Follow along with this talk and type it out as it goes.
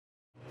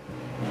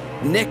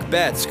Nick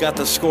Betts got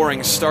the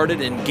scoring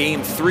started in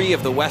Game 3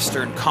 of the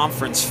Western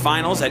Conference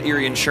Finals at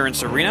Erie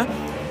Insurance Arena.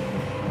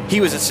 He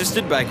was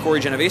assisted by Corey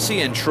Genovese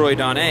and Troy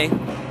Donnet.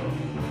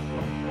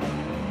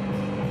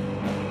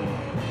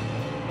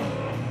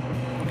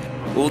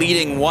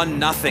 Leading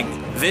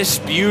 1-0. This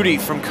beauty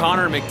from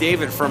Connor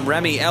McDavid from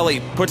Remy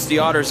Ellie puts the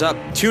Otters up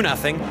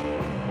 2-0.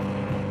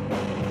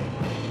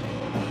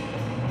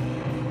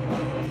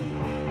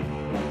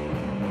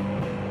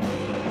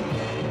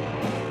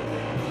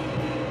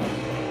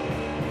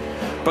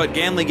 But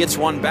Ganley gets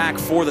one back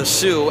for the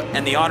Sioux,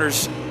 and the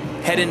Otters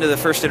head into the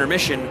first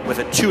intermission with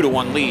a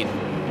 2-1 lead.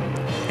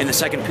 In the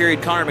second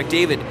period, Connor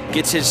McDavid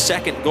gets his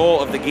second goal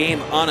of the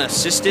game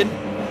unassisted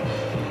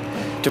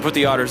to put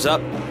the Otters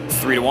up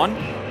 3-1.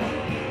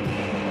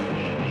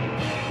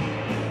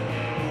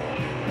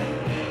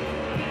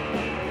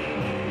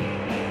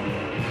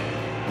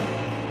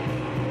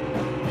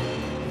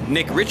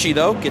 Nick Ritchie,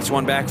 though, gets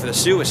one back for the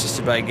Sioux,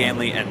 assisted by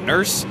Ganley and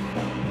Nurse.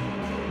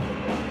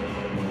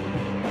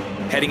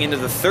 Heading into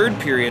the third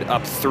period,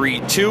 up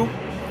 3-2.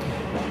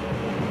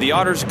 The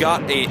Otters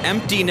got an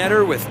empty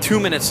netter with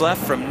 2 minutes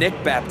left from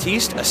Nick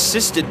Baptiste,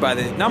 assisted by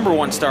the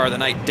 #1 star of the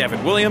night,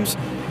 Devin Williams,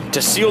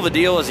 to seal the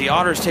deal as the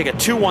Otters take a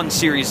 2-1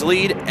 series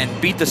lead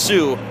and beat the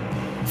Sioux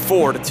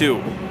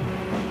 4-2.